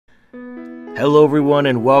Hello everyone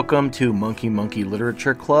and welcome to Monkey Monkey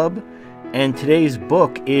Literature Club, and today's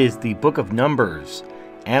book is the Book of Numbers,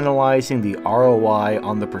 Analyzing the ROI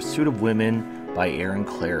on the Pursuit of Women by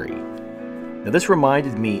Clarey. Now this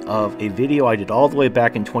reminded me of a video I did all the way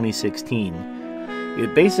back in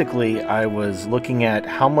 2016. Basically, I was looking at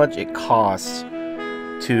how much it costs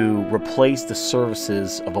to replace the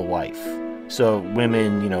services of a wife. So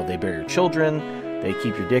women, they bear your children, they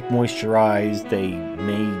keep your dick moisturized, they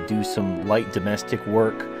may do some light domestic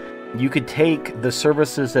work. You could take the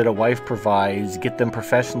services that a wife provides, get them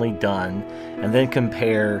professionally done, and then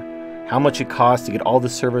compare how much it costs to get all the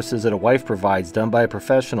services that a wife provides done by a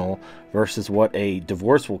professional versus what a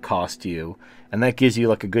divorce will cost you. And that gives you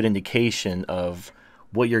like a good indication of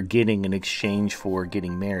what you're getting in exchange for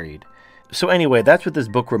getting married. So anyway, that's what this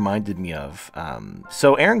book reminded me of.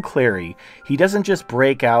 So Clarey, he doesn't just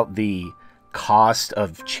break out the cost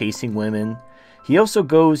of chasing women. He also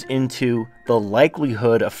goes into the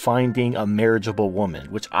likelihood of finding a marriageable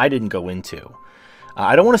woman, which I didn't go into.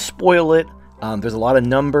 I don't want to spoil it. There's a lot of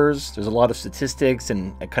numbers, there's a lot of statistics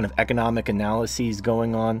and kind of economic analyses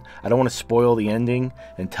going on. I don't want to spoil the ending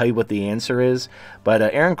and tell you what the answer is, but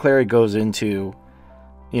Clarey goes into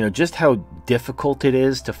just how difficult it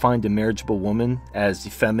is to find a marriageable woman, as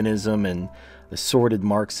feminism and the sordid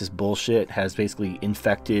Marxist bullshit has basically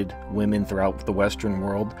infected women throughout the Western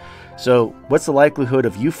world. So what's the likelihood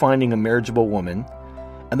of you finding a marriageable woman?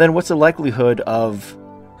 And then what's the likelihood of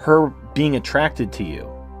her being attracted to you?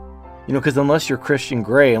 Because unless you're Christian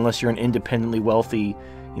Grey, unless you're an independently wealthy,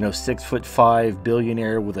 6'5"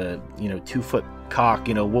 billionaire with a, 2-foot cock,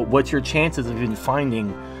 what's your chances of even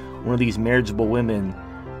finding one of these marriageable women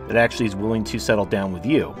that actually is willing to settle down with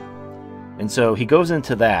you? And so he goes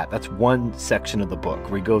into that. That's one section of the book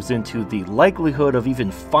where he goes into the likelihood of even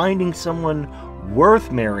finding someone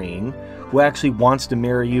worth marrying who actually wants to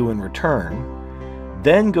marry you in return.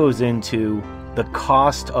 Then goes into the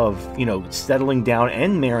cost of, settling down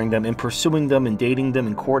and marrying them and pursuing them and dating them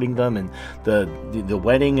and courting them and the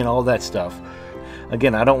wedding and all that stuff.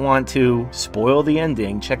 Again, I don't want to spoil the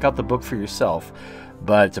ending. Check out the book for yourself,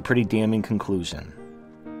 but it's a pretty damning conclusion.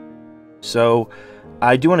 So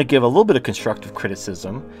I do want to give a little bit of constructive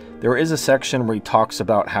criticism. There is a section where he talks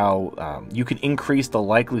about how you can increase the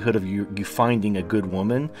likelihood of you finding a good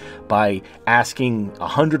woman by asking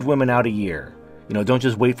 100 women out a year. Don't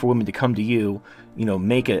just wait for women to come to you.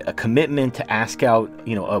 Make a commitment to ask out,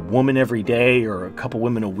 a woman every day or a couple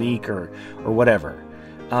women a week or whatever.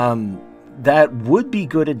 That would be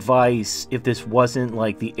good advice if this wasn't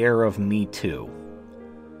like the era of Me Too.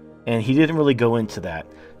 And he didn't really go into that.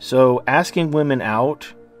 So asking women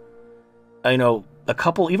out,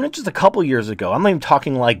 even just a couple years ago, I'm not even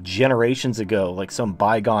talking like generations ago, like some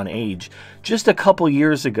bygone age, just a couple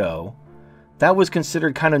years ago, that was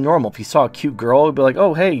considered kind of normal. If you saw a cute girl, it'd be like,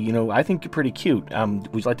 oh, hey, I think you're pretty cute. Would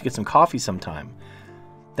you like to get some coffee sometime?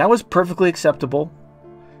 That was perfectly acceptable.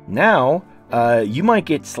 Now, you might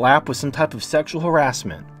get slapped with some type of sexual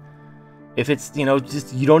harassment. If it's,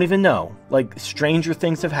 just you don't even know. Like, stranger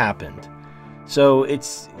things have happened. So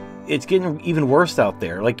it's getting even worse out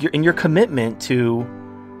there. Like, your commitment to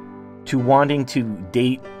wanting to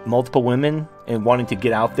date multiple women and wanting to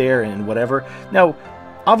get out there and whatever. Now,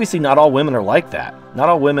 obviously not all women are like that. Not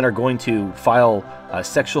all women are going to file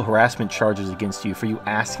sexual harassment charges against you for you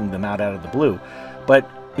asking them out of the blue. But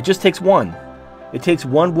it just takes one. It takes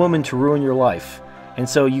one woman to ruin your life. And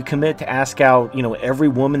so you commit to ask out, every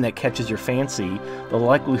woman that catches your fancy. The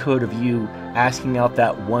likelihood of you asking out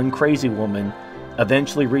that one crazy woman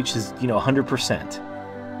eventually reaches,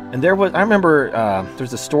 100%. And I remember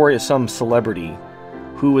there's a story of some celebrity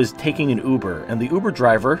who was taking an Uber, and the Uber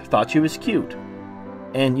driver thought she was cute.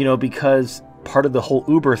 And, because part of the whole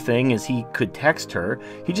Uber thing is he could text her,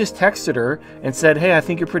 he just texted her and said, hey, I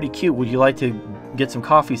think you're pretty cute. Would you like to get some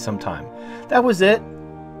coffee sometime? That was it.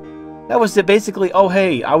 That was it. Basically, oh,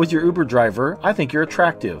 hey, I was your Uber driver. I think you're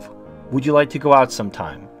attractive. Would you like to go out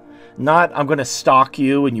sometime? Not, I'm going to stalk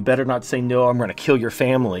you and you better not say no, I'm going to kill your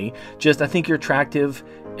family. Just, I think you're attractive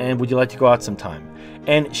and would you like to go out sometime?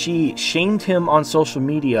 And she shamed him on social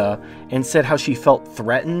media and said how she felt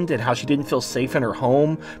threatened and how she didn't feel safe in her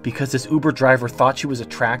home because this Uber driver thought she was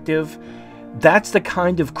attractive. That's the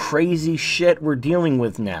kind of crazy shit we're dealing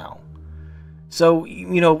with now. So,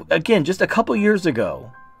 again, just a couple years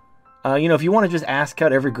ago, if you want to just ask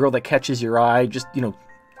out every girl that catches your eye, just,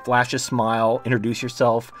 flash a smile, introduce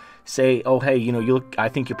yourself, say, oh, hey, I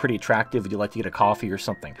think you're pretty attractive. Would you like to get a coffee or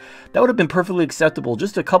something? That would have been perfectly acceptable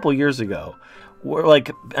just a couple years ago.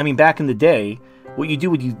 Back in the day, what you do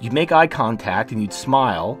would you make eye contact and you'd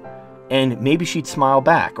smile and maybe she'd smile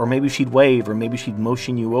back, or maybe she'd wave, or maybe she'd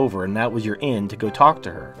motion you over, and that was your in to go talk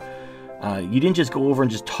to her. You didn't just go over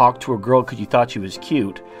and just talk to a girl because you thought she was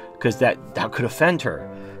cute, because that could offend her.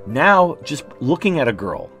 Now, just looking at a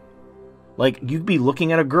girl, like, you'd be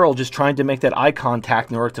looking at a girl just trying to make that eye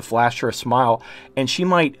contact in order to flash her a smile, and she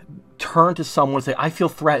might turn to someone and say, I feel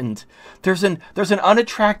threatened. There's an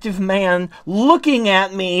unattractive man looking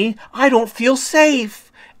at me. I don't feel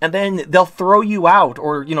safe. And then they'll throw you out,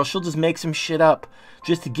 or, you know, she'll just make some shit up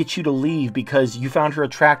just to get you to leave because you found her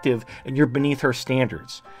attractive and you're beneath her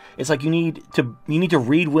standards. It's like you need to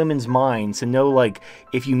read women's minds and know, like,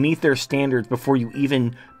 if you meet their standards before you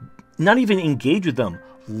not even engage with them,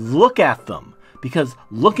 look at them, because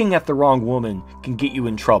looking at the wrong woman can get you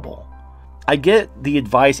in trouble. I get the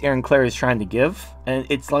advice Aaron Clarey is trying to give, and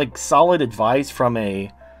it's like solid advice from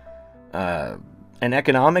an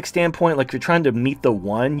economic standpoint. Like, you're trying to meet the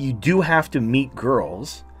one, you do have to meet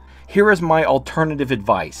girls. Here is my alternative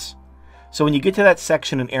advice. So when you get to that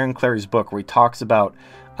section in Aaron Clarey's book where he talks about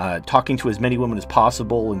talking to as many women as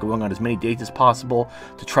possible and going on as many dates as possible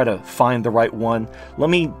to try to find the right one, let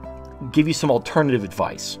me give you some alternative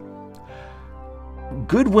advice.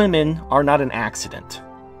 Good women are not an accident.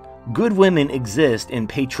 Good women exist in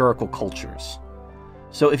patriarchal cultures.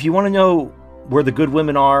 So if you want to know where the good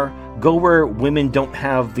women are, go where women don't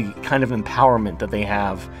have the kind of empowerment that they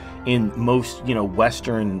have in most, you know,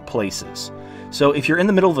 Western places. So if you're in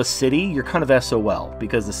the middle of a city, you're kind of SOL,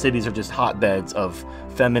 because the cities are just hotbeds of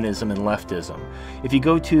feminism and leftism. If you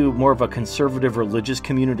go to more of a conservative religious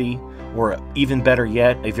community, or even better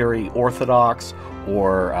yet, a very orthodox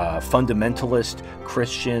or fundamentalist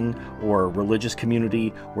Christian or religious community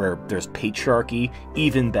where there's patriarchy,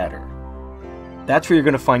 even better. That's where you're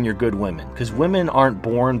going to find your good women, because women aren't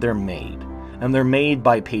born, they're made, and they're made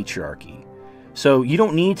by patriarchy. So you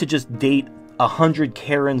don't need to just date 100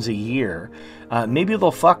 Karens a year. Maybe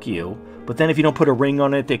they'll fuck you, but then if you don't put a ring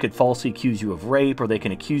on it, they could falsely accuse you of rape, or they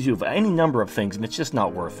can accuse you of any number of things, and it's just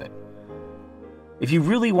not worth it. If you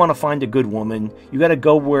really want to find a good woman, you got to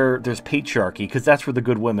go where there's patriarchy, because that's where the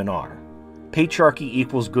good women are. Patriarchy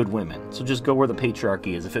equals good women, so just go where the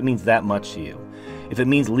patriarchy is if it means that much to you. If it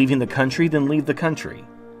means leaving the country, then leave the country.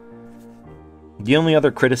 The only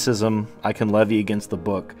other criticism I can levy against the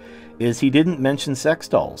book is he didn't mention sex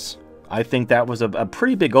dolls. I think that was a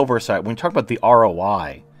pretty big oversight when you talk about the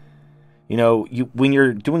ROI. You know, when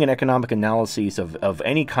you're doing an economic analysis of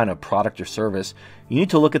any kind of product or service, you need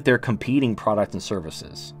to look at their competing products and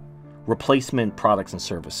services, replacement products and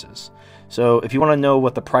services. So if you want to know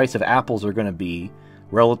what the price of apples are going to be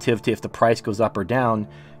relative to if the price goes up or down,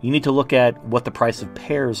 you need to look at what the price of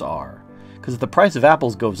pears are. Because if the price of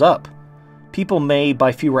apples goes up, people may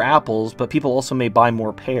buy fewer apples, but people also may buy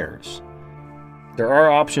more pears. There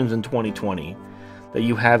are options in 2020 that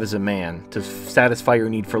you have as a man to satisfy your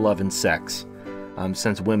need for love and sex,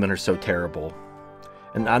 since women are so terrible.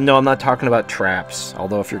 And I know I'm not talking about traps,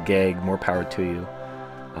 although if you're gay, more power to you.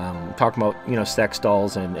 I'm talking about, you know, sex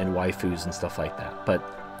dolls and waifus and stuff like that.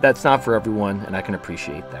 But that's not for everyone, and I can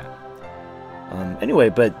appreciate that. Anyway,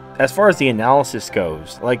 but as far as the analysis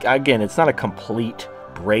goes, like, again, it's not a complete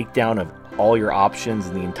breakdown of all your options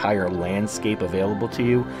and the entire landscape available to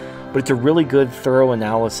you, but it's a really good, thorough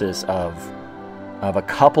analysis of a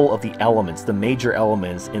couple of the elements, the major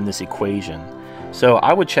elements in this equation. So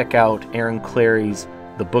I would check out Aaron Clarey's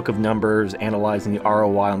The Book of Numbers, Analyzing the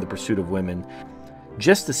ROI on the Pursuit of Women,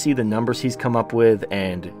 just to see the numbers he's come up with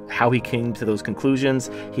and how he came to those conclusions.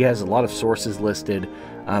 He has a lot of sources listed,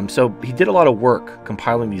 so he did a lot of work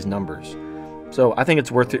compiling these numbers. So I think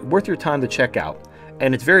it's worth your time to check out,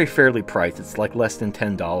 and it's very fairly priced. It's like less than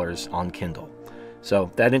 $10 on Kindle. So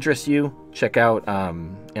if that interests you, check out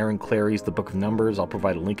Aaron Clarey's The Book of Numbers. I'll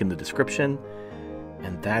provide a link in the description.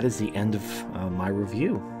 And that is the end of my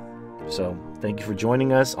review. So thank you for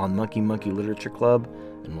joining us on Monkey Monkey Literature Club,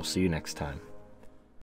 and we'll see you next time.